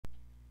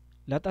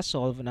Let us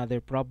solve another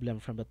problem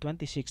from the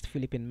 26th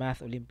Philippine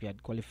Math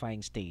Olympiad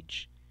qualifying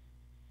stage.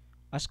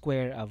 A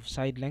square of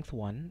side length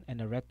 1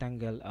 and a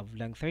rectangle of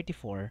length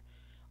 34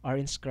 are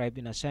inscribed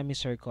in a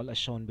semicircle as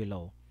shown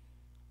below.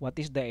 What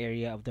is the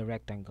area of the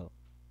rectangle?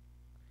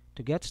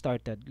 To get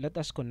started, let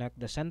us connect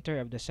the center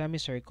of the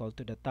semicircle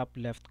to the top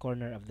left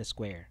corner of the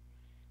square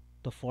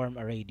to form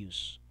a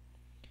radius.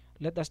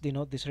 Let us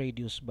denote this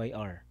radius by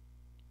r.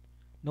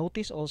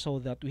 Notice also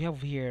that we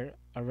have here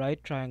a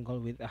right triangle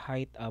with a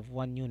height of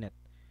 1 unit,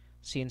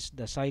 since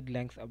the side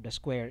length of the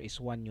square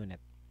is 1 unit.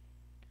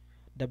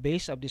 The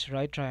base of this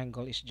right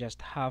triangle is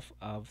just half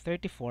of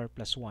 34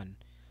 plus 1,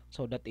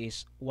 so that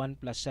is 1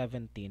 plus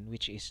 17,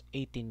 which is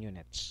 18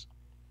 units.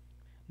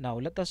 Now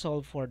let us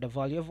solve for the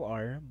value of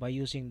r by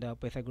using the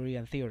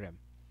Pythagorean theorem.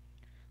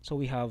 So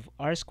we have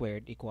r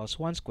squared equals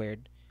 1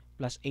 squared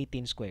plus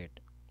 18 squared.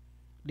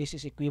 This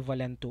is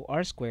equivalent to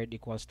r squared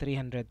equals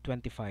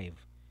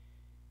 325.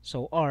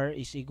 So r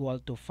is equal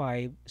to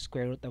 5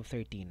 square root of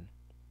 13.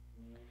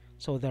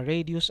 So the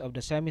radius of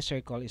the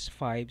semicircle is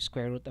 5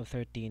 square root of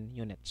 13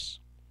 units.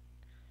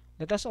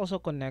 Let us also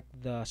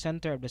connect the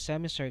center of the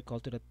semicircle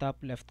to the top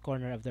left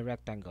corner of the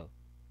rectangle.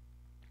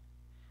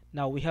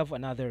 Now we have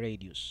another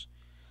radius.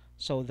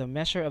 So the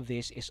measure of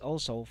this is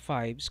also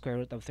 5 square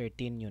root of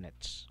 13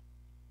 units.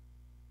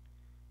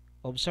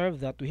 Observe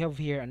that we have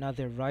here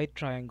another right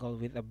triangle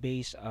with a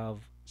base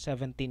of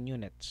 17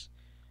 units,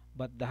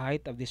 but the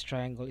height of this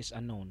triangle is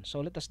unknown.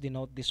 So let us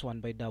denote this one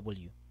by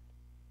W.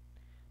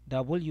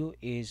 W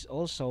is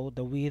also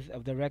the width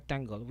of the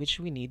rectangle, which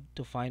we need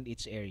to find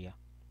its area.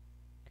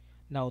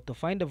 Now to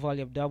find the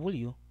value of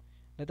W,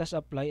 let us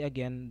apply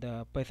again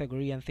the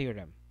Pythagorean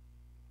theorem.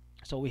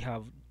 So we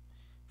have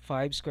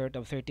 5 square root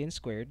of 13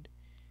 squared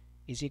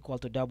is equal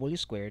to W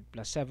squared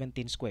plus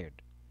 17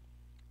 squared.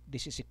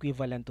 This is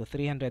equivalent to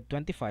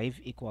 325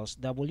 equals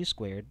W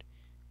squared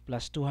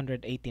plus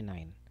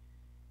 289.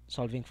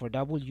 Solving for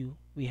W,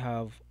 we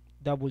have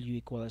W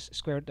equals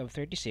square root of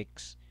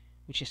 36,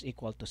 which is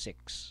equal to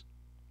 6.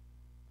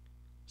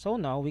 So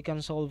now we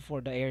can solve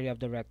for the area of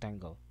the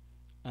rectangle,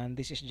 and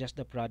this is just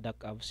the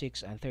product of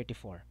 6 and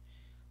 34.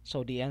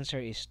 So the answer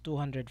is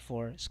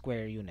 204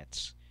 square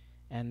units,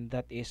 and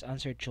that is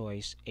answer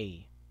choice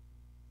A.